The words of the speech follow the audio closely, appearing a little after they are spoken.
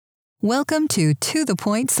Welcome to the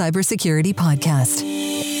Point Cybersecurity Podcast.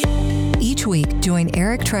 Each week, join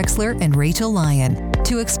Eric Trexler and Rachel Lyon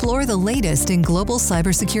to explore the latest in global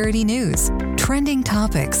cybersecurity news, trending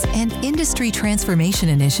topics, and industry transformation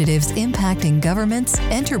initiatives impacting governments,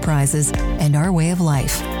 enterprises, and our way of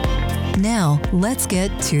life. Now, let's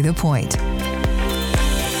get to the point.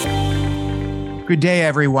 Good day,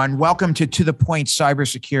 everyone. Welcome to the Point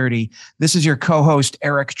Cybersecurity. This is your co-host,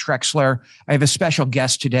 Eric Trexler. I have a special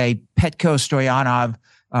guest today, Petko Stoyanov,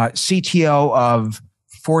 CTO of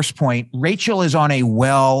Forcepoint. Rachel is on a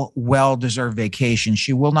well-deserved vacation.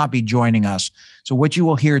 She will not be joining us. So what you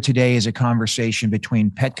will hear today is a conversation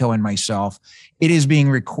between Petko and myself. It is being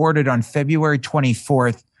recorded on February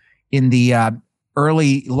 24th in the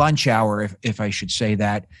early lunch hour, if I should say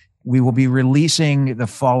that. We will be releasing the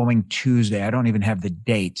following Tuesday. I don't even have the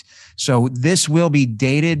date. So this will be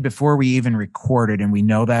dated before we even recorded, and we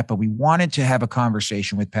know that, but we wanted to have a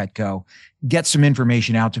conversation with Petko, get some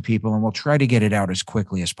information out to people, and we'll try to get it out as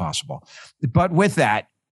quickly as possible. But with that,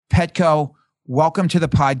 Petko, welcome to the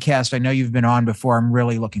podcast. I know you've been on before. I'm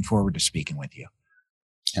really looking forward to speaking with you.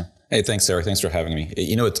 Yeah. Hey, thanks, Eric. Thanks for having me.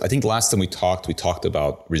 You know, I think last time we talked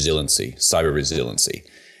about resiliency, cyber resiliency.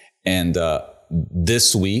 And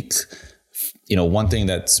this week, you know, one thing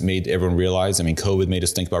that's made everyone realize, I mean, COVID made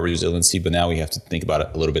us think about resiliency, but now we have to think about it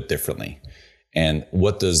a little bit differently. And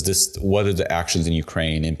what are the actions in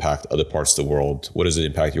Ukraine impact other parts of the world? What does it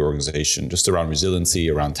impact your organization? Just around resiliency,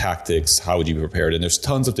 around tactics, how would you be prepared? And there's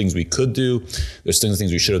tons of things we could do. There's tons of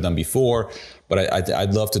things we should have done before. But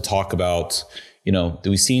I'd love to talk about, you know, do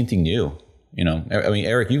we see anything new? You know, I mean,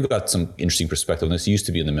 Eric, you've got some interesting perspective on this. You used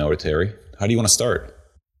to be in the military. How do you want to start?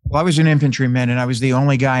 Well, I was an infantryman, and I was the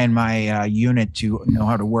only guy in my unit to know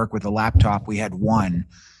how to work with a laptop. We had one.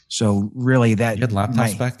 So really that... You had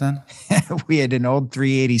laptops back then? We had an old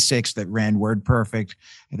 386 that ran WordPerfect,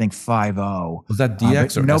 I think 5.0. Was that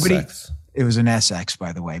DX or SX? It was an SX,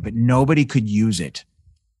 by the way, but nobody could use it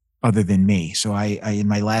other than me. So I in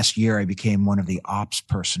my last year, I became one of the ops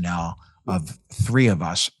personnel of three of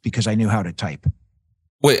us because I knew how to type.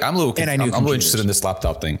 Wait, I'm a little interested in this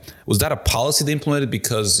laptop thing. Was that a policy they implemented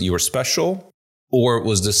because you were special, or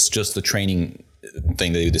was this just the training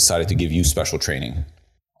thing that they decided to give you special training?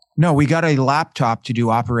 No, we got a laptop to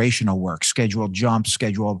do operational work, schedule jumps,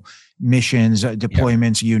 schedule missions,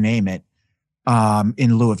 deployments, you name it,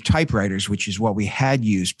 in lieu of typewriters, which is what we had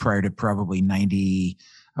used prior to probably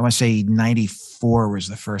 94 was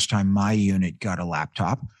the first time my unit got a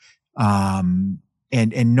laptop.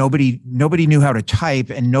 And nobody knew how to type,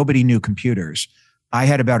 and nobody knew computers. I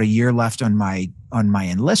had about a year left on my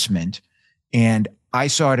enlistment, and I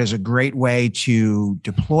saw it as a great way to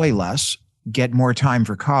deploy less, get more time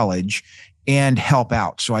for college, and help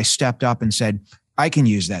out. So I stepped up and said, I can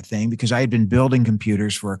use that thing, because I had been building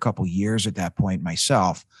computers for a couple years at that point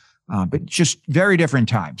myself, but just very different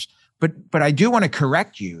times. But I do want to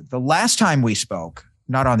correct you. The last time we spoke,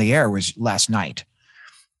 not on the air, was last night.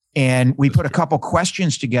 And we put a couple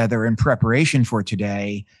questions together in preparation for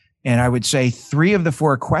today. And I would say 3 of the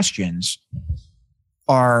 4 questions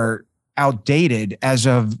are outdated as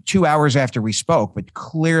of 2 hours after we spoke, but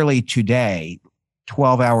clearly today,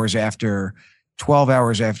 12 hours after,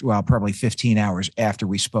 well, probably 15 hours after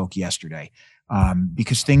we spoke yesterday,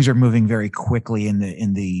 because things are moving very quickly in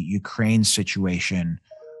the Ukraine situation.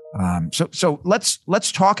 So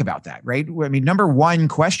let's talk about that, right? I mean, number one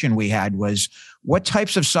question we had was, what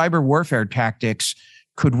types of cyber warfare tactics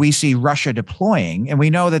could we see Russia deploying? And we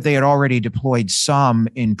know that they had already deployed some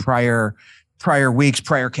in prior weeks,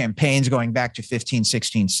 prior campaigns going back to 15,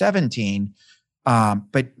 16, 17.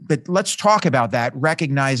 But let's talk about that,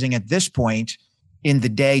 recognizing at this point in the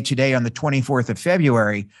day today on the 24th of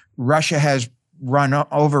February, Russia has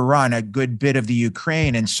overrun a good bit of the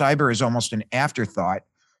Ukraine, and cyber is almost an afterthought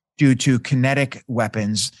due to kinetic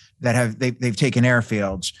weapons that they've taken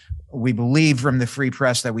airfields. We believe from the free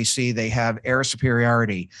press that we see they have air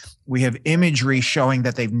superiority. We have imagery showing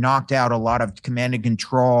that they've knocked out a lot of command and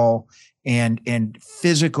control and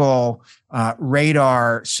physical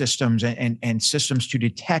radar systems and systems to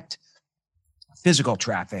detect physical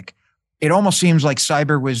traffic. It almost seems like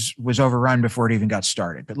cyber was overrun before it even got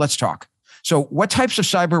started. But let's talk. So what types of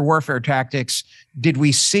cyber warfare tactics did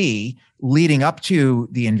we see leading up to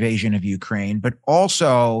the invasion of Ukraine, but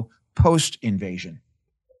also post-invasion?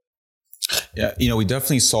 Yeah, you know, we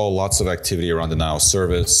definitely saw lots of activity around denial of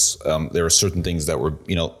service. There were certain things that were,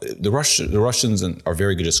 you know, the Russians are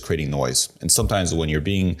very good at just creating noise. And sometimes when you're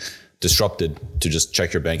being disrupted to just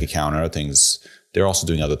check your bank account and other things, they're also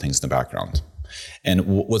doing other things in the background. And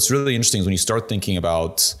what's really interesting is when you start thinking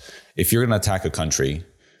about if you're going to attack a country,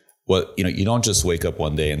 You don't just wake up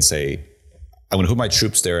one day and say, I'm going to put my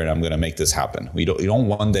troops there and I'm going to make this happen. You don't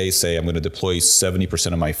one day say, I'm going to deploy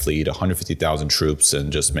 70% of my fleet, 150,000 troops,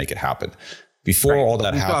 and just make it happen. Before all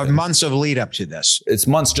that happens, months of lead up to this. It's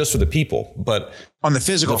months just for the people, but on the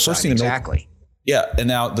physical side, exactly. Yeah, and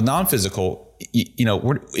now the non-physical,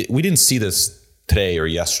 we didn't see this today or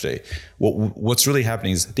yesterday. What's really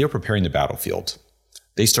happening is they were preparing the battlefield.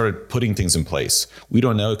 They started putting things in place. We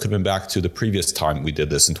don't know. It could have been back to the previous time we did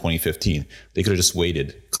this in 2015. They could have just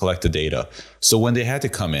waited, collect the data. So when they had to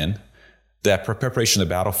come in, that preparation of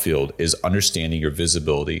the battlefield is understanding your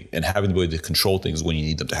visibility and having the ability to control things when you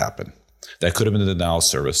need them to happen. That could have been the denial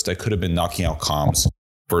service. That could have been knocking out comms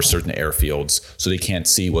for certain airfields so they can't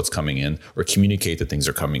see what's coming in or communicate that things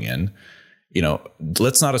are coming in.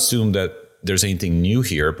 Let's not assume that there's anything new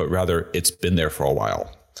here, but rather it's been there for a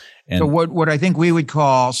while. And so what I think we would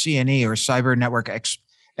call C&E or cyber network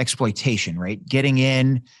exploitation, right? Getting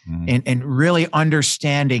in and really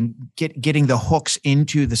understanding, getting the hooks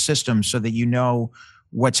into the system so that you know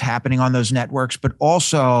what's happening on those networks, but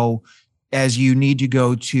also as you need to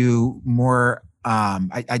go to more,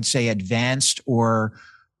 I'd say advanced or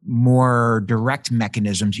more direct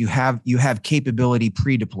mechanisms, you have capability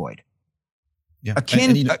pre-deployed. Yeah.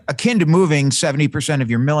 Akin to moving 70% of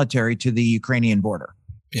your military to the Ukrainian border.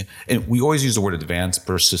 Yeah. And we always use the word advanced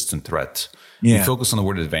persistent threat. Yeah. We focus on the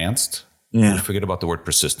word advanced. Yeah. We forget about the word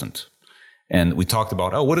persistent. And we talked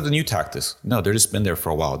about, what are the new tactics? No, they've just been there for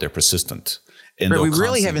a while. They're persistent. And we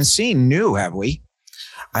really haven't seen new, have we?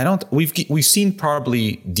 We've seen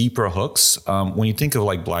probably deeper hooks. When you think of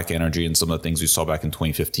like Black Energy and some of the things we saw back in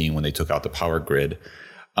 2015 when they took out the power grid,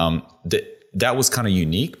 that was kind of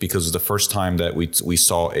unique because it was the first time that we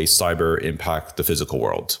saw a cyber impact the physical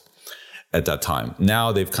world at that time.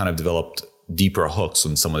 Now they've kind of developed deeper hooks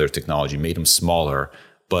on some of their technology, made them smaller,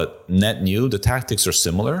 but net new, the tactics are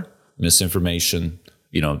similar, misinformation,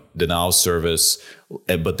 denial service,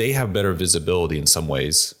 but they have better visibility in some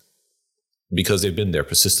ways because they've been there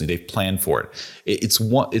persistently. They've planned for it. It's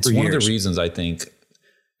one of the reasons I think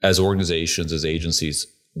as organizations, as agencies,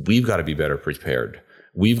 we've got to be better prepared.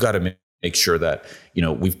 We've got to make sure that,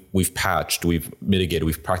 we've patched, we've mitigated,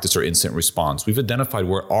 we've practiced our incident response. We've identified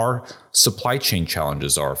where our supply chain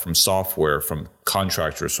challenges are from software, from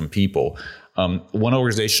contractors, from people. One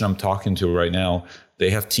organization I'm talking to right now, they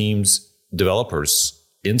have teams, developers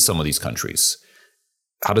in some of these countries.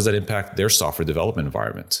 How does that impact their software development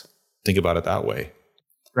environment? Think about it that way.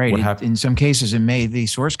 Right. In some cases, the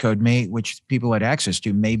source code which people had access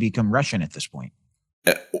to may become Russian at this point.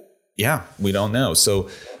 Yeah, we don't know. So,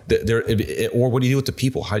 or what do you do with the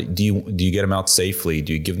people? How do you get them out safely?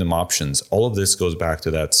 Do you give them options? All of this goes back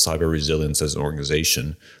to that cyber resilience as an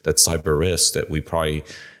organization, that cyber risk that we probably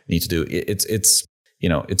need to do. It's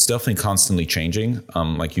definitely constantly changing.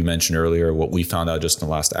 Like you mentioned earlier, what we found out just in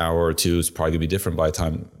the last hour or two is probably going to be different by the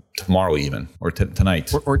time tomorrow even, or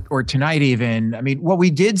tonight. Or tonight even. I mean, what we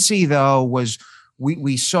did see though was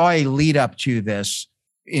we saw a lead up to this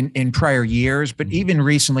in prior years, but even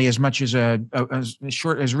recently, as much as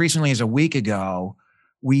as recently as a week ago,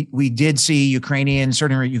 we did see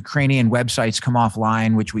certain Ukrainian websites come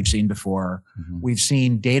offline, which we've seen before. Mm-hmm. We've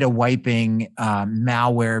seen data wiping,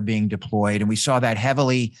 malware being deployed, and we saw that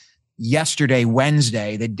heavily yesterday,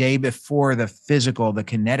 Wednesday, the day before the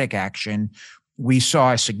kinetic action. We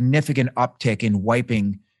saw a significant uptick in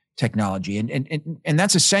wiping technology, and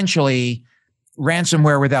that's essentially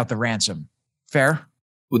ransomware without the ransom. Fair?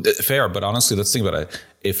 Fair, but honestly, let's think about it.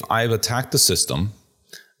 If I've attacked the system,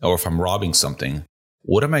 or if I'm robbing something,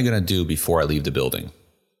 what am I going to do before I leave the building?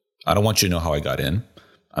 I don't want you to know how I got in.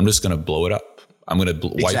 I'm just going to blow it up. I'm going to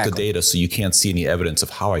wipe the data so you can't see any evidence of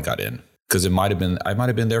how I got in. Because I might have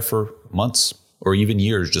been there for months or even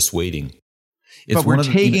years just waiting. But we're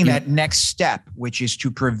taking that next step, which is to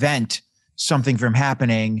prevent something from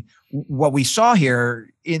happening. What we saw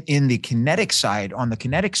here in the kinetic side, on the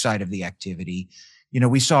kinetic side of the activity,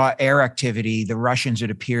 we saw air activity. The Russians, it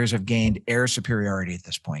appears, have gained air superiority at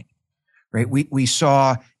this point, right? We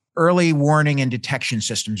saw early warning and detection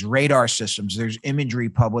systems, radar systems. There's imagery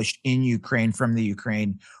published in Ukraine from the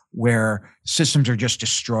Ukraine where systems are just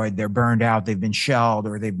destroyed. They're burned out. They've been shelled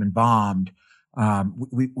or they've been bombed.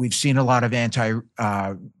 We've seen a lot of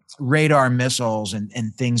radar missiles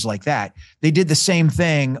and things like that. They did the same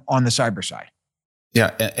thing on the cyber side.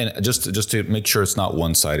 Yeah, and just to make sure it's not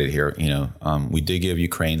one-sided here, we did give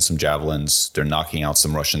Ukraine some javelins. They're knocking out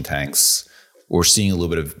some Russian tanks. We're seeing a little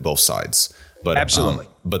bit of both sides, but absolutely.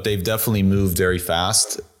 But they've definitely moved very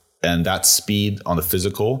fast, and that speed on the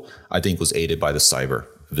physical, I think, was aided by the cyber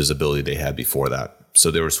visibility they had before that.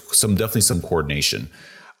 So there was definitely some coordination.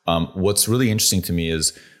 What's really interesting to me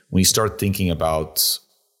is when you start thinking about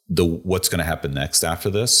what's going to happen next after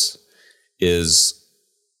this, is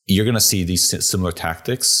you're going to see these similar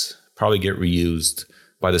tactics probably get reused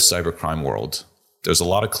by the cybercrime world. There's a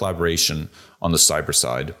lot of collaboration on the cyber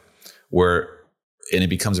side and it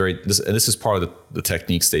becomes this is part of the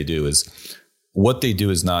techniques they do. Is what they do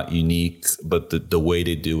is not unique, but the way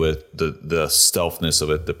they do it, the stealthness of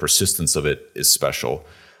it, the persistence of it is special.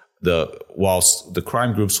 Whilst the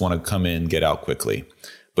crime groups want to come in, get out quickly,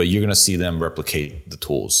 but you're going to see them replicate the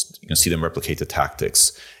tools. You're going to see them replicate the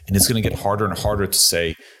tactics. And it's going to get harder and harder to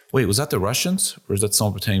say, wait, was that the Russians? Or is that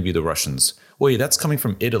someone pretending to be the Russians? Wait, that's coming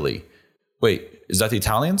from Italy. Wait, is that the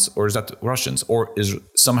Italians or is that the Russians? Or is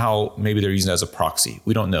somehow maybe they're using it as a proxy?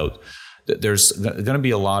 We don't know. There's going to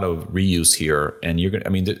be a lot of reuse here. And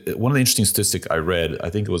one of the interesting statistics I read, I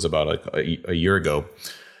think it was about a year ago,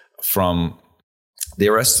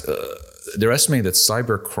 they're estimating that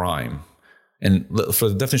cyber crime, and for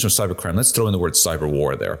the definition of cyber crime, let's throw in the word cyber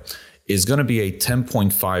war there, is going to be a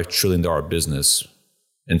 $10.5 trillion business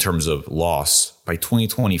in terms of loss by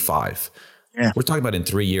 2025. Yeah. We're talking about in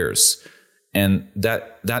 3 years. And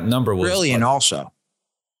that number was brilliant also.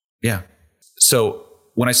 Yeah. So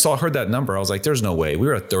when I heard that number, I was like, there's no way. We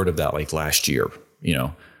were a third of that like last year,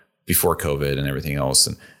 before COVID and everything else.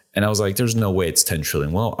 And I was like, there's no way it's 10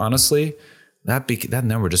 trillion. Well, honestly, that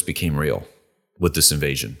number just became real with this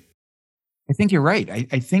invasion. I think you're right.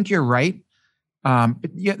 I think you're right. But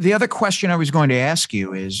the other question I was going to ask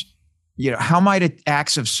you is, how might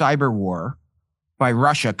acts of cyber war by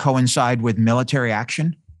Russia coincide with military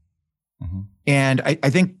action? Mm-hmm. And I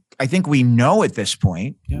think we know at this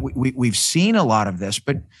point, we've seen a lot of this,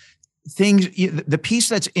 but the piece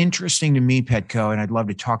that's interesting to me, Petko, and I'd love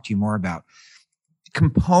to talk to you more about,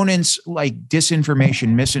 components like disinformation,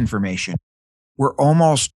 misinformation were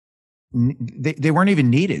almost, they weren't even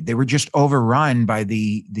needed. They were just overrun by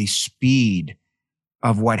the speed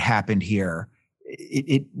of what happened here.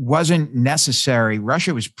 It wasn't necessary.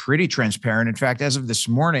 Russia was pretty transparent. In fact, as of this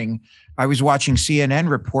morning, I was watching CNN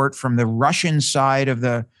report from the Russian side of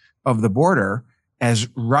the border as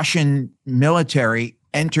Russian military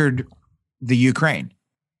entered the Ukraine,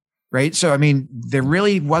 right? So, there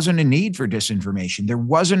really wasn't a need for disinformation. There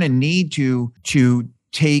wasn't a need to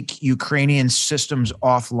take Ukrainian systems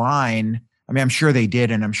offline. I'm sure they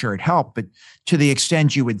did, and I'm sure it helped, but to the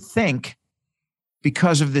extent you would think,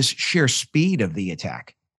 because of this sheer speed of the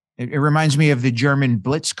attack. It reminds me of the German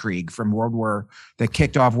Blitzkrieg from that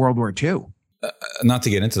kicked off World War II. Not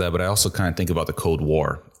to get into that, but I also kind of think about the Cold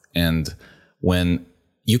War. And when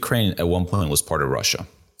Ukraine at one point was part of Russia,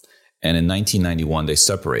 and in 1991 they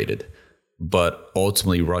separated, but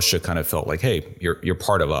ultimately Russia kind of felt like, hey, you're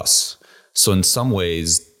part of us. So in some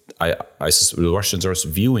ways, the Russians are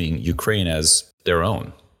viewing Ukraine as their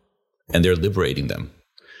own, and they're liberating them.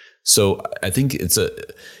 So I think it's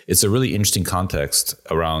a really interesting context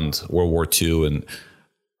around World War II and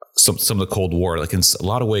some of the Cold War. Like in a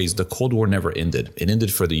lot of ways, the Cold War never ended. It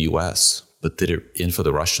ended for the U.S., but did it end for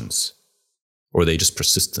the Russians? Or were they just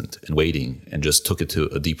persistent and waiting and just took it to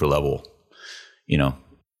a deeper level?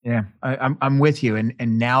 Yeah, I'm with you.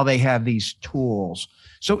 And now they have these tools.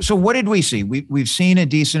 So what did we see? We've seen a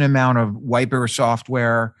decent amount of wiper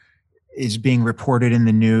software is being reported in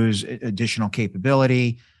the news, additional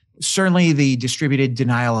capability. Certainly, the distributed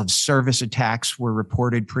denial of service attacks were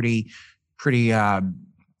reported pretty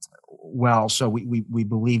well. So we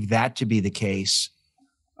believe that to be the case.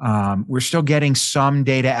 We're still getting some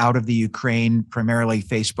data out of the Ukraine, primarily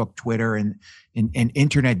Facebook, Twitter, and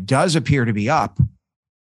internet does appear to be up.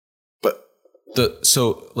 But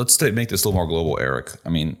so let's make this a little more global, Eric.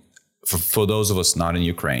 For those of us not in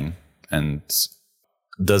Ukraine, and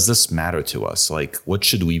does this matter to us? Like, what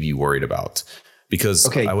should we be worried about? Because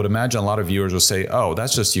I would imagine a lot of viewers will say, oh,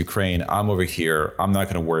 that's just Ukraine. I'm over here. I'm not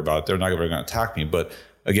going to worry about it. They're not going to attack me. But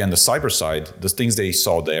again, the cyber side, the things they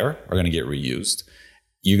saw there are going to get reused.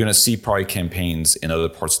 You're going to see probably campaigns in other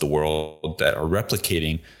parts of the world that are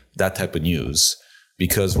replicating that type of news,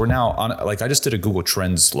 because we're now on, I just did a Google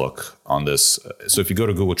Trends look on this. So if you go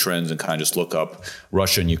to Google Trends and kind of just look up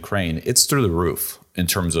Russia and Ukraine, it's through the roof in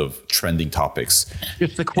terms of trending topics.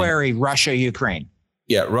 Just the query, Russia, Ukraine.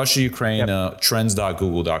 Yeah, Russia, Ukraine,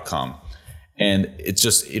 trends.google.com. And it's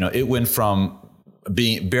just, it went from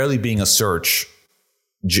barely being a search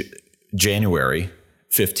January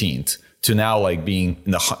 15th to now being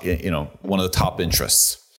in the, one of the top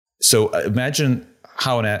interests. So imagine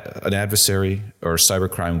how an adversary or a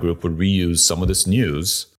cybercrime group would reuse some of this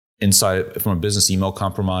news inside from a business email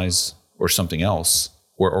compromise or something else,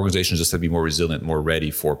 where organizations just have to be more resilient, more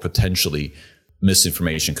ready for potentially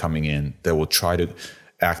misinformation coming in that will try to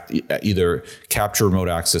either capture remote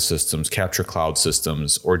access systems, capture cloud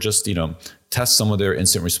systems, or just, test some of their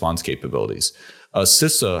instant response capabilities.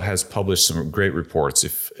 CISA has published some great reports.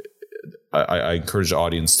 If I encourage the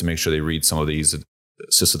audience to make sure they read some of these at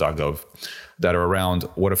CISA.gov that are around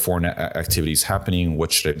what are foreign activities happening,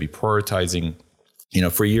 what should I be prioritizing.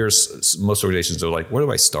 For years, most organizations are like, where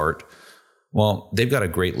do I start? Well, they've got a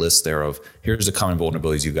great list there of here's the common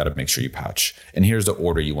vulnerabilities you've got to make sure you patch, and here's the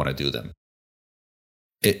order you want to do them.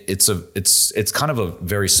 It's kind of a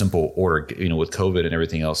very simple order, with COVID and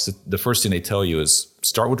everything else. The first thing they tell you is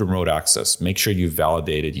start with remote access. Make sure you've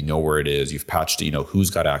validated, you know where it is, you've patched it, you know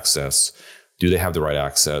who's got access, do they have the right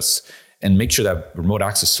access, and make sure that remote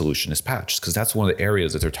access solution is patched, because that's one of the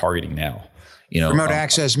areas that they're targeting now. Remote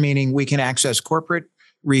access meaning we can access corporate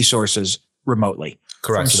resources remotely.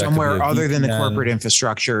 Correct. From somewhere other than the corporate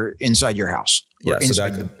infrastructure inside your house. Yeah,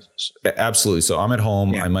 absolutely. So I'm at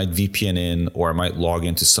home, I might VPN in, or I might log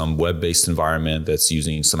into some web-based environment that's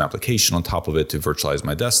using some application on top of it to virtualize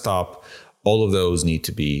my desktop. All of those need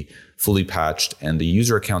to be fully patched, and the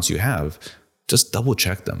user accounts you have, just double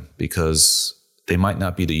check them, because they might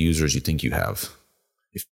not be the users you think you have,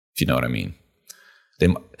 if you know what I mean.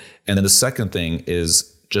 And then the second thing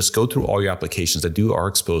is just go through all your applications that are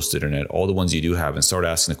exposed to the internet, all the ones you do have, and start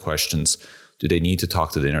asking the questions, do they need to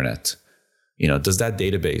talk to the internet? Does that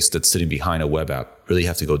database that's sitting behind a web app really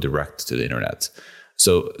have to go direct to the internet?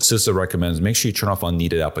 So CISA recommends make sure you turn off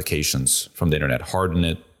unneeded applications from the internet, harden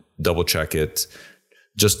it, double check it.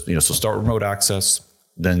 Just, so start remote access,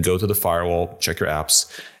 then go to the firewall, check your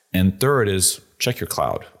apps. And third is check your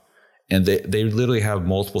cloud. And they literally have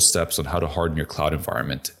multiple steps on how to harden your cloud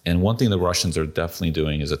environment. And one thing the Russians are definitely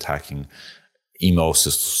doing is attacking email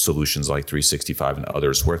solutions like 365 and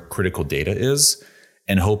others where critical data is,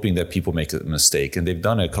 and hoping that people make a mistake. And they've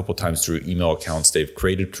done it a couple of times through email accounts they've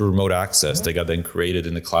created through remote access. They got then created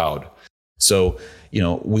in the cloud. So,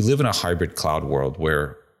 we live in a hybrid cloud world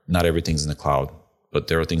where not everything's in the cloud, but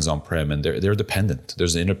there are things on-prem, and they're dependent.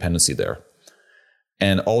 There's an interdependency there.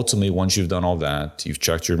 And ultimately, once you've done all that, you've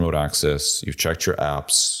checked your remote access, you've checked your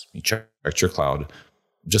apps, you checked your cloud,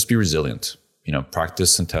 just be resilient.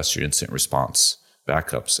 Practice and test your instant response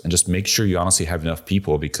backups, and just make sure you honestly have enough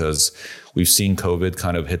people, because we've seen COVID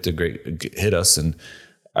kind of hit us, and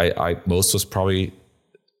most of us probably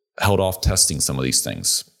held off testing some of these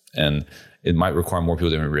things, and it might require more people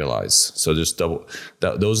than we realize. So just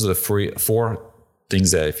those are the four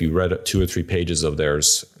things that if you read 2 or 3 pages of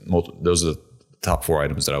theirs, those are the top 4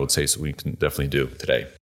 items that I would say so we can definitely do today.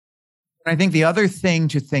 I think the other thing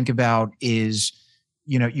to think about is,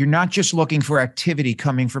 you're not just looking for activity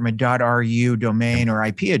coming from a .ru domain or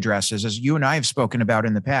IP addresses, as you and I have spoken about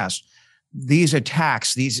in the past. These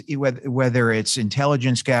attacks, whether it's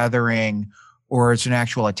intelligence gathering or it's an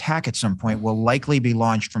actual attack at some point, will likely be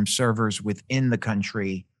launched from servers within the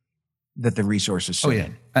country that the resources sit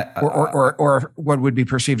in, or what would be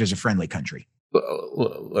perceived as a friendly country.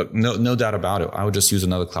 Look, no doubt about it. I would just use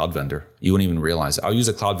another cloud vendor. You wouldn't even realize it. I'll use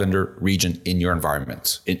a cloud vendor region in your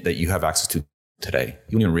environment that you have access to today.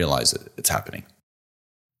 You wouldn't even realize it's happening.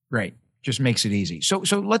 Right. Just makes it easy. So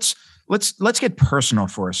let's get personal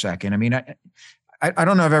for a second. I mean, I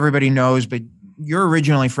don't know if everybody knows, but you're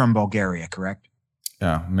originally from Bulgaria, correct?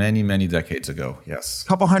 Yeah, many, many decades ago. Yes. A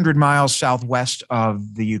couple 100 miles southwest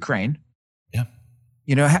of the Ukraine.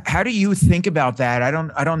 Yeah. How do you think about that? I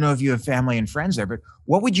don't know if you have family and friends there, but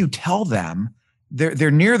what would you tell them? They're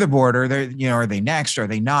near the border. Are they next? Are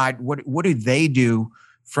they not? What do they do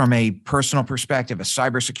from a personal perspective, a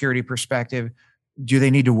cybersecurity perspective? Do they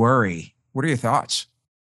need to worry? What are your thoughts?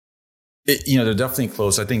 They're definitely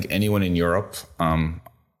close. I think anyone in Europe,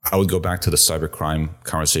 I would go back to the cybercrime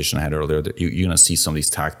conversation I had earlier. That you're going to see some of these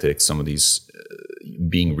tactics, some of these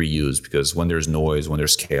being reused, because when there's noise, when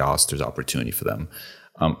there's chaos, there's opportunity for them.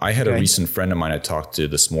 I had a recent friend of mine I talked to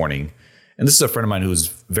this morning, and this is a friend of mine who's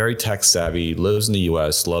very tech savvy, lives in the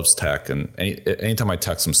US, loves tech. And anytime I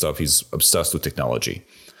text him stuff, he's obsessed with technology.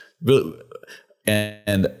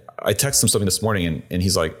 And I texted him something this morning, and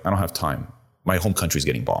he's like, I don't have time. My home country's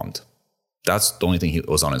getting bombed. That's the only thing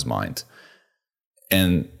was on his mind.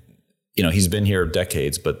 And, he's been here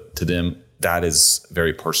decades, but to them, that is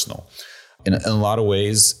very personal. In a lot of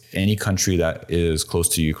ways, any country that is close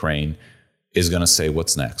to Ukraine is going to say,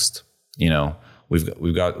 what's next? We've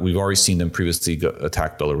already seen them previously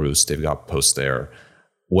attack Belarus. They've got posts there.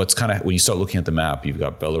 When you start looking at the map, you've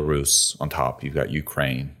got Belarus on top, you've got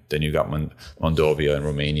Ukraine, then you've got Moldova and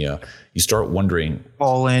Romania. You start wondering,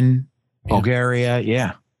 Poland, Bulgaria.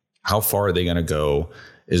 Yeah. How far are they going to go?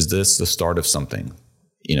 Is this the start of something?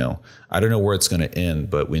 I don't know where it's going to end,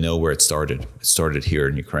 but we know where it started. It started here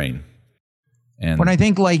in Ukraine. And when I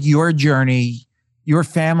think like your journey, your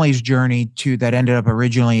family's journey to that ended up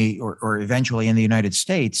originally or eventually in the United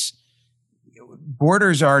States,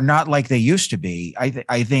 borders are not like they used to be.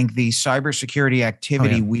 I think the cybersecurity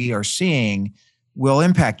activity we are seeing will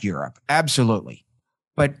impact Europe. Absolutely.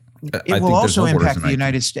 But it will also impact the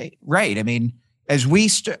United States. Right. I mean, as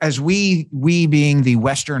we being the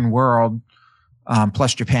Western world,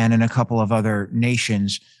 plus Japan and a couple of other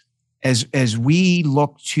nations, as we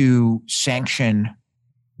look to sanction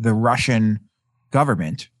the Russian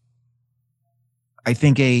government, I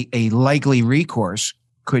think a likely recourse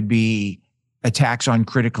could be attacks on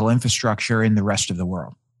critical infrastructure in the rest of the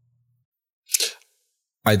world.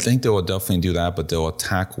 I think they will definitely do that, but they'll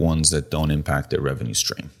attack ones that don't impact their revenue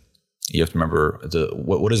stream. You have to remember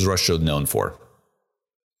what is Russia known for?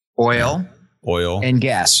 Oil and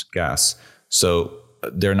gas. So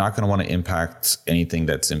they're not going to want to impact anything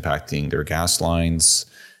that's impacting their gas lines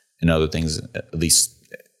and other things, at least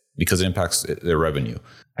because it impacts their revenue.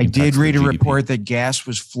 I did read a report that gas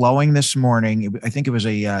was flowing this morning. I think it was a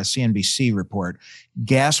CNBC report.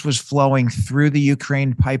 Gas was flowing through the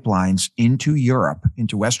Ukraine pipelines into Europe,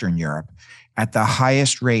 into Western Europe, at the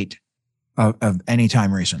highest rate of any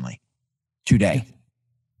time recently today.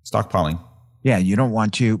 Stockpiling. Yeah, you don't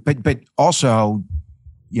want to, but also,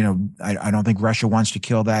 you know, I don't think Russia wants to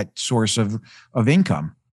kill that source of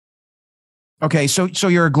income. Okay, so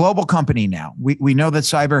you're a global company now. We know that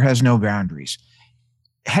cyber has no boundaries.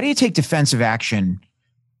 How do you take defensive action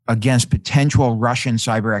against potential Russian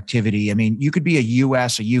cyber activity? I mean, you could be a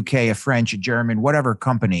US, a UK, a French, a German, whatever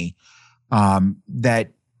company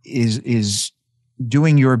that is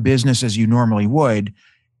doing your business as you normally would,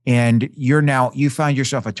 and you find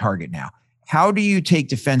yourself a target now. How do you take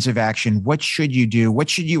defensive action? What should you do? What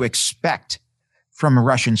should you expect from a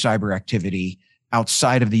Russian cyber activity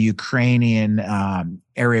outside of the Ukrainian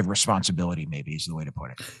area of responsibility, maybe is the way to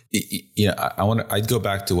put it? Yeah, I'd go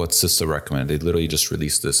back to what CISA recommended. They literally just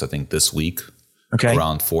released this, I think, this week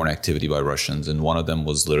around foreign activity by Russians. And one of them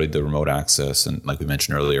was literally the remote access. And like we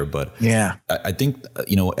mentioned earlier, but yeah, I think,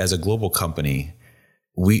 you know, as a global company,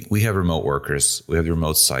 we have remote workers, we have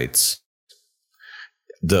remote sites.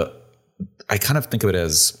 I kind of think of it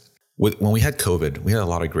as when we had COVID, we had a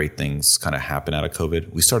lot of great things kind of happen out of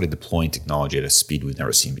COVID. We started deploying technology at a speed we've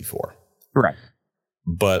never seen before. Correct.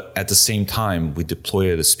 But at the same time, we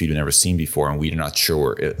deploy at a speed we've never seen before, and we're not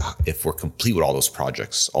sure if we're complete with all those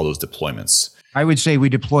projects, all those deployments. I would say we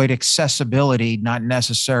deployed accessibility, not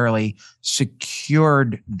necessarily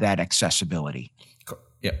secured that accessibility.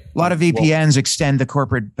 Yeah. A lot of VPNs extend the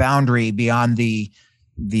corporate boundary beyond the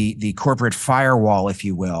corporate firewall, if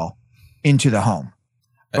you will, into the home.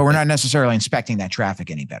 But we're not necessarily inspecting that traffic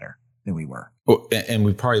any better than we were. Well, and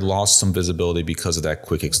we probably lost some visibility because of that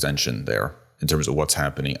quick extension there in terms of what's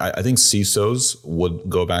happening. I think CISOs would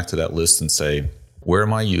go back to that list and say, where are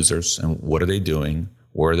my users and what are they doing?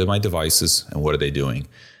 Where are my devices and what are they doing?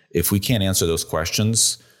 If we can't answer those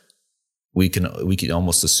questions, we can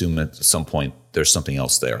almost assume at some point there's something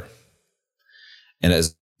else there. And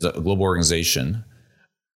as a global organization,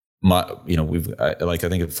 I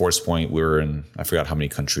think at Force Point, we're in, I forgot how many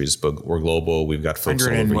countries, but we're global. We've got folks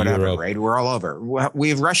all over Europe. Right? We're all over. We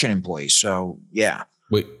have Russian employees. So yeah,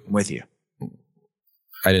 I'm with you.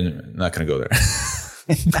 I'm not going to go there.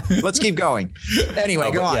 Let's keep going.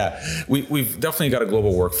 Anyway, go on. Yeah, we've definitely got a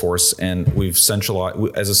global workforce, and we've centralized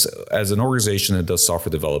as an organization that does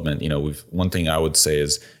software development. You know, one thing I would say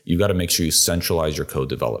is you've got to make sure you centralize your code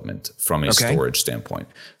development from a storage standpoint.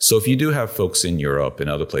 So if you do have folks in Europe and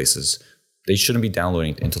other places, they shouldn't be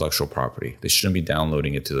downloading intellectual property. They shouldn't be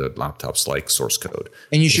downloading it to the laptops like source code.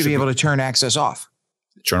 And you should be able to turn access off.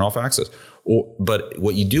 Turn off access. But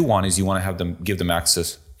what you do want is you want to give them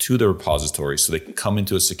access to the repository so they can come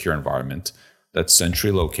into a secure environment that's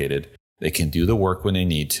centrally located. They can do the work when they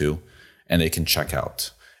need to, and they can check out,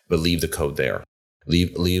 but leave the code there,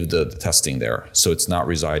 leave the testing there. So it's not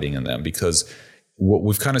residing in them, because what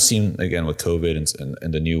we've kind of seen again with COVID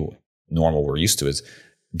and the new normal we're used to is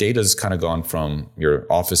data's kind of gone from your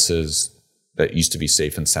offices that used to be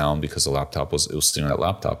safe and sound because the laptop was sitting on that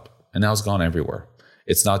laptop, and now it's gone everywhere.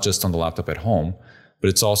 It's not just on the laptop at home, but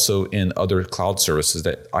it's also in other cloud services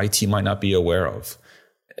that IT might not be aware of,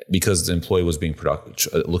 because the employee was being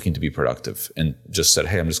looking to be productive and just said,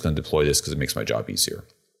 hey, I'm just going to deploy this because it makes my job easier.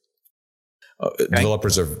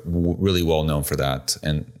 Developers are really well known for that,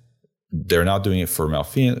 and they're not doing it for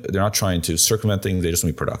malfeasance. They're not trying to circumvent things. They just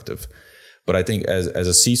want to be productive. But I think as a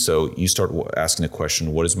CISO, you start asking the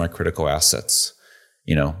question, what is my critical assets?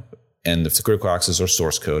 You know, and if the critical assets are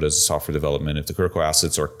source code as a software development, if the critical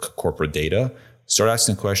assets are corporate data, start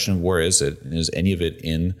asking the question, where is it? And is any of it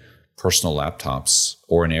in personal laptops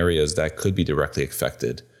or in areas that could be directly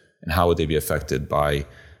affected, and how would they be affected by,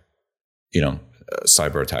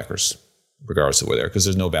 cyber attackers, regardless of where they're, because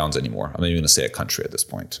there's no bounds anymore. I'm not even going to say a country at this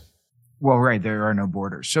point. Well, right, there are no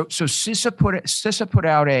borders. So CISA put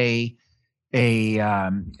out a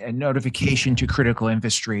notification to critical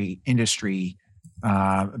industry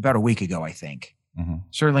about a week ago, I think. Mm-hmm.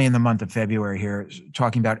 Certainly in the month of February here,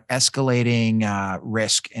 talking about escalating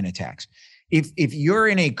risk and attacks. If you're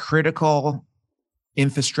in a critical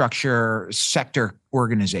infrastructure sector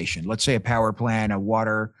organization, let's say a power plant, a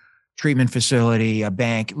water treatment facility, a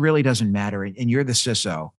bank, it really doesn't matter, and you're the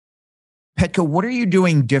CISO, Petko, what are you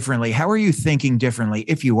doing differently? How are you thinking differently,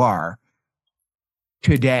 if you are,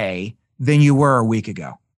 today than you were a week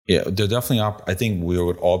ago? Yeah, they're definitely. I think we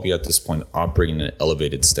would all be at this point operating in an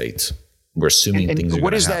elevated state. We're assuming things are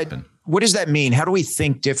going to happen. What does that mean? How do we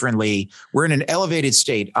think differently? We're in an elevated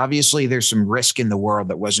state. Obviously, there's some risk in the world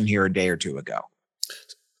that wasn't here a day or two ago.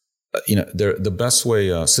 The best way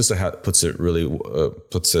CISA puts it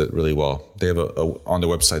really well. They have on their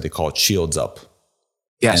website, they call it Shields Up.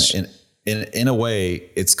 Yes. And in a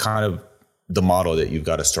way, it's kind of the model that you've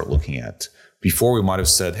got to start looking at. Before we might have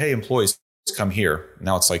said, hey, employees, come here.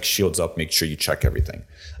 Now it's like Shields Up. Make sure you check everything.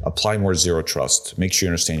 Apply more zero trust. Make sure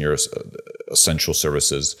you understand your essential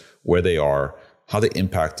services, where they are, how they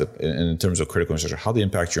impact, in terms of critical infrastructure, how they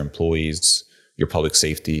impact your employees, your public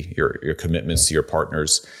safety, your commitments to your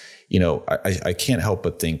partners. I can't help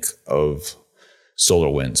but think of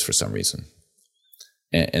SolarWinds for some reason.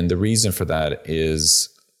 And the reason for that is,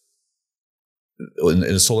 in the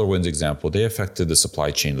SolarWinds example, they affected the supply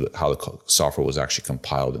chain, how the software was actually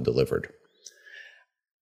compiled and delivered.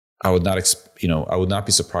 I would not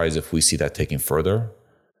be surprised if we see that taking further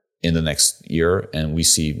in the next year, and we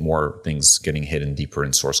see more things getting hidden deeper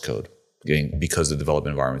in source code, because the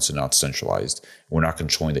development environments are not centralized. We're not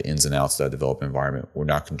controlling the ins and outs of that development environment. We're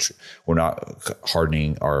not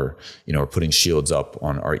hardening our, or putting shields up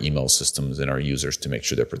on our email systems and our users to make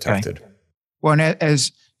sure they're protected. Okay. Well, and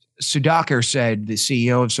as Sudhakar said, the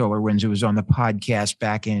CEO of SolarWinds, who was on the podcast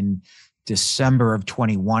back in December of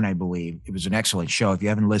 21, I believe. It was an excellent show. If you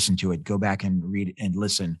haven't listened to it, go back and read and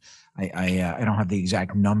listen. I don't have the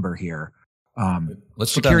exact number here.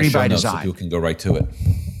 Let's security by design. So people can go right to it.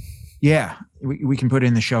 Yeah, we can put it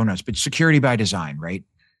in the show notes. But security by design, right?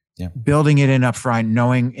 Yeah. Building it in upfront,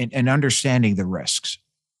 knowing and understanding the risks.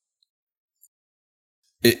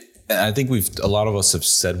 I think a lot of us have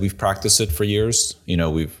said we've practiced it for years.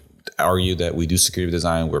 We've argued that we do security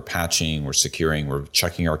design, we're patching, we're securing, we're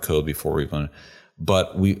checking our code before we even,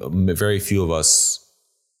 but very few of us,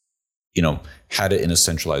 had it in a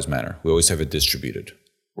centralized manner. We always have it distributed.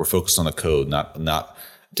 We're focused on the code, not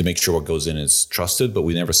to make sure what goes in is trusted, but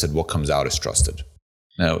we never said what comes out is trusted.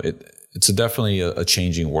 Now, it's definitely a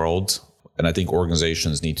changing world, and I think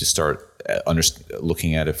organizations need to start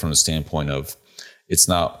looking at it from the standpoint of it's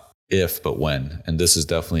not if, but when. And this is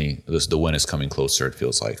definitely, the when is coming closer, it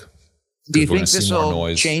feels like. Do you think this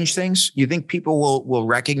will change things? You think people will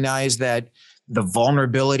recognize that the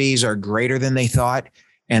vulnerabilities are greater than they thought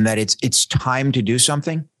and that it's time to do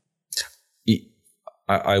something?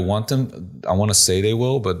 I want to say they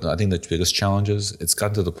will, but I think the biggest challenge is it's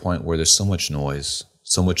gotten to the point where there's so much noise,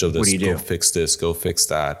 so much of this, go fix this, go fix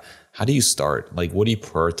that. How do you start? Like, what do you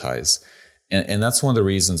prioritize? And that's one of the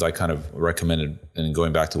reasons I kind of recommended, and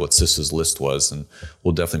going back to what CISA's list was, and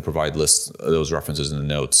we'll definitely provide those references in the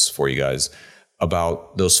notes for you guys,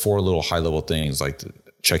 about those 4 little high-level things, like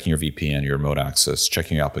checking your VPN, your remote access,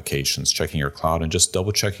 checking your applications, checking your cloud, and just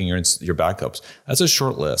double-checking your backups. That's a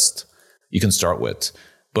short list you can start with.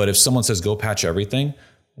 But if someone says, go patch everything,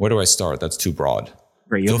 where do I start? That's too broad.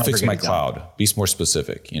 Right, go fix my cloud. Be more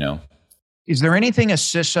specific, Is there anything a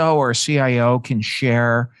CISO or a CIO can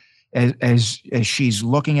share as she's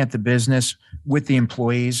looking at the business with the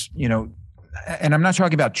employees, and I'm not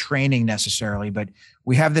talking about training necessarily, but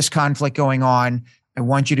we have this conflict going on. I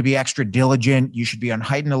want you to be extra diligent. You should be on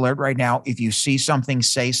heightened alert right now. If you see something,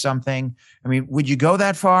 say something. I mean, would you go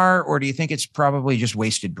that far, or do you think it's probably just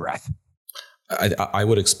wasted breath? I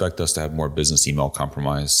would expect us to have more business email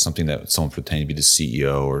compromise, something that someone pretending to be the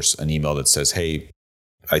CEO, or an email that says, hey,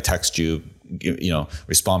 I text you,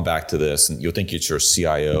 respond back to this, and you'll think it's your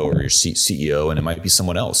CIO or your CEO, and it might be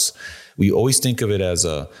someone else. We always think of it as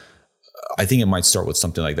I think it might start with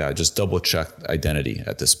something like that. Just double check identity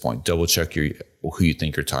at this point. Double check who you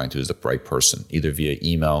think you're talking to is the right person, either via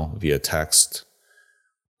email, via text,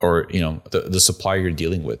 or, the supplier you're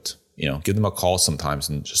dealing with. Give them a call sometimes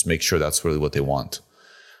and just make sure that's really what they want.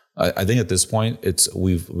 I think at this point,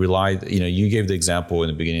 we've relied, you gave the example in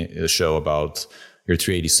the beginning of the show about your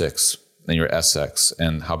 386. and your SX,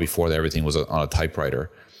 and how before that everything was on a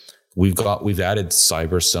typewriter. We've added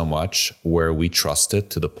cyber so much where we trust it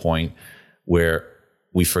to the point where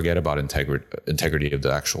we forget about integrity of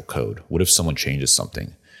the actual code. What if someone changes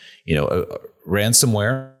something?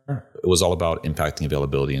 Ransomware, it was all about impacting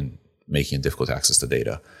availability and making it difficult to access the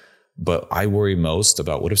data. But I worry most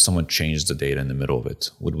about what if someone changed the data in the middle of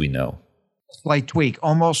it? Would we know? Slight tweak,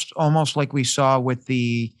 almost like we saw with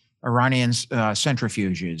the Iranian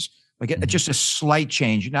centrifuges, just a slight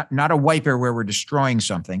change, not a wiper where we're destroying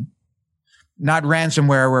something, not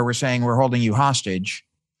ransomware where we're saying we're holding you hostage,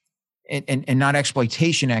 and not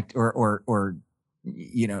exploitation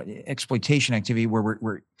exploitation activity where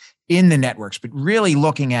we're in the networks, but really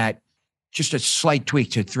looking at just a slight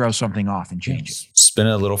tweak to throw something off and change it. Spin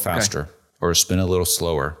it a little faster or spin it a little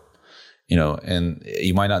slower, and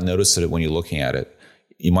you might not notice it when you're looking at it.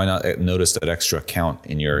 You might not notice that extra account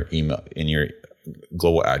in your email, in your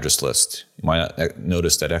global address list. You might not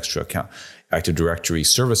notice that extra account, Active Directory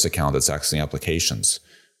service account that's accessing applications.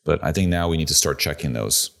 But I think now we need to start checking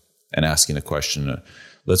those and asking the question,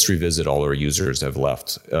 let's revisit all our users that have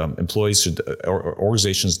left. Employees or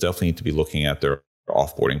organizations definitely need to be looking at their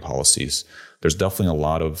offboarding policies. There's definitely a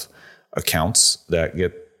lot of accounts that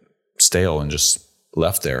get stale and just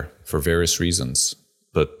left there for various reasons.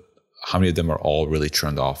 But how many of them are all really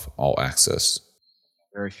turned off all access?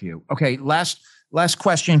 Very few. Okay, last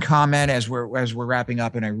question, comment as we're wrapping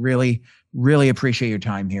up, and I really, really appreciate your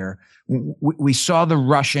time here. We saw the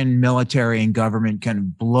Russian military and government kind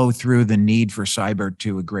of blow through the need for cyber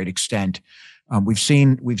to a great extent. We've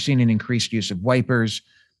seen an increased use of wipers.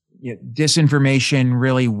 Disinformation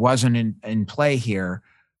really wasn't in play here.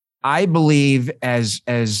 I believe as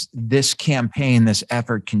this campaign, this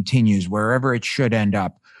effort continues, wherever it should end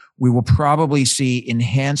up, we will probably see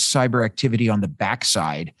enhanced cyber activity on the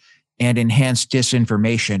backside and enhanced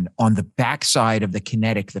disinformation on the backside of the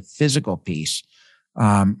kinetic, the physical piece.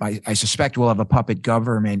 I suspect we'll have a puppet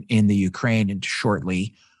government in the Ukraine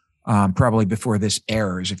shortly, probably before this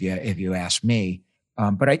airs, if you ask me.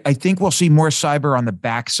 But I think we'll see more cyber on the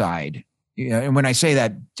backside. And when I say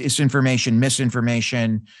that, disinformation,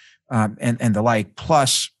 misinformation, and the like,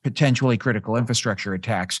 plus potentially critical infrastructure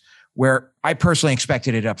attacks, where I personally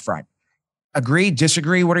expected it up front. Agree,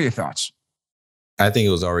 disagree? What are your thoughts? I think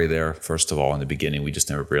it was already there, first of all, in the beginning. We just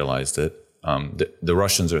never realized it. The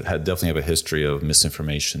Russians definitely have a history of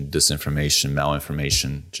misinformation, disinformation,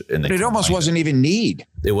 malinformation. But it almost wasn't even needed.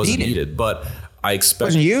 It wasn't needed, but I expect... It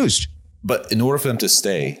wasn't used. But in order for them to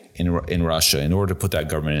stay in Russia, in order to put that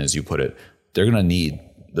government in, as you put it, they're going to need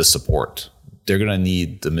the support. They're going to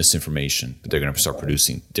need the misinformation that they're going to start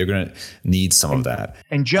producing. They're going to need some of that.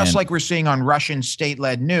 And just like we're seeing on Russian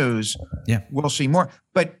state-led news, we'll see more.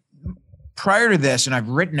 But prior to this, and I've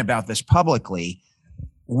written about this publicly,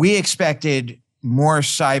 we expected more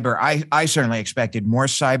cyber. I certainly expected more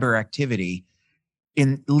cyber activity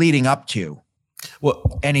in leading up to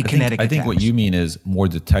any kinetic attacks. I think what you mean is more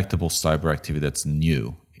detectable cyber activity that's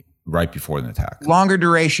new right before an attack. Longer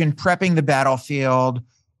duration, prepping the battlefield,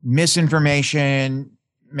 misinformation,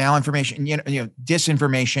 malinformation,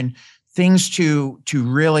 disinformation, things to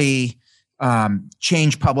really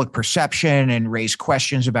change public perception and raise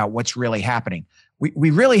questions about what's really happening. We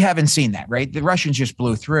really haven't seen that, right? The Russians just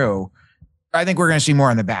blew through. I think we're going to see more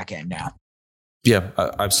on the back end now. Yeah,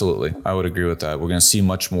 absolutely. I would agree with that. We're going to see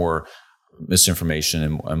much more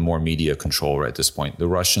misinformation and more media control right at this point. The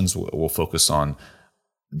Russians will focus on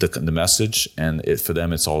the message, and for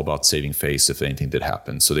them, it's all about saving face if anything did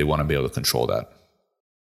happen. So they want to be able to control that.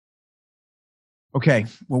 Okay.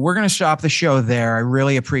 Well, we're going to stop the show there. I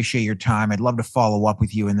really appreciate your time. I'd love to follow up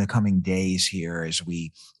with you in the coming days here as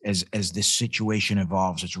this situation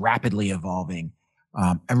evolves. It's rapidly evolving.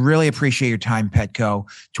 I really appreciate your time, Petko.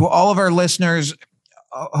 To all of our listeners,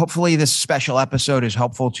 hopefully this special episode is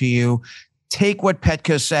helpful to you. Take what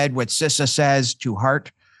Petko said, what CISA says to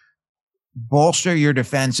heart. Bolster your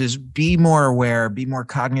defenses, be more aware, be more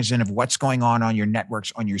cognizant of what's going on your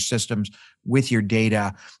networks, on your systems, with your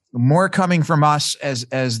data. More coming from us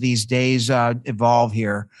as these days evolve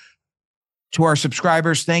here. To our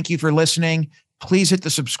subscribers, thank you for listening. Please hit the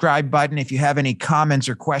subscribe button. If you have any comments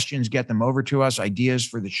or questions, get them over to us, ideas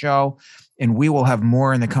for the show, and we will have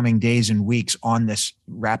more in the coming days and weeks on this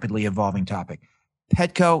rapidly evolving topic.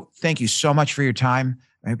 Petko, thank you so much for your time.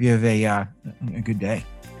 I hope you have a good day.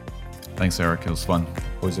 Thanks, Eric. It was fun.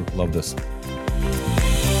 Always love this.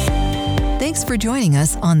 Thanks for joining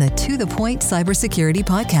us on the To The Point Cybersecurity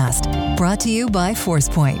Podcast, brought to you by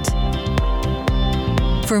ForcePoint.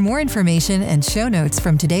 For more information and show notes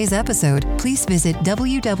from today's episode, please visit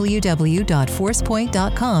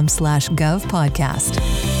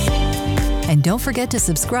www.forcepoint.com/govpodcast. And don't forget to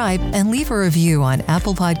subscribe and leave a review on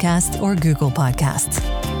Apple Podcasts or Google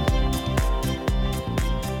Podcasts.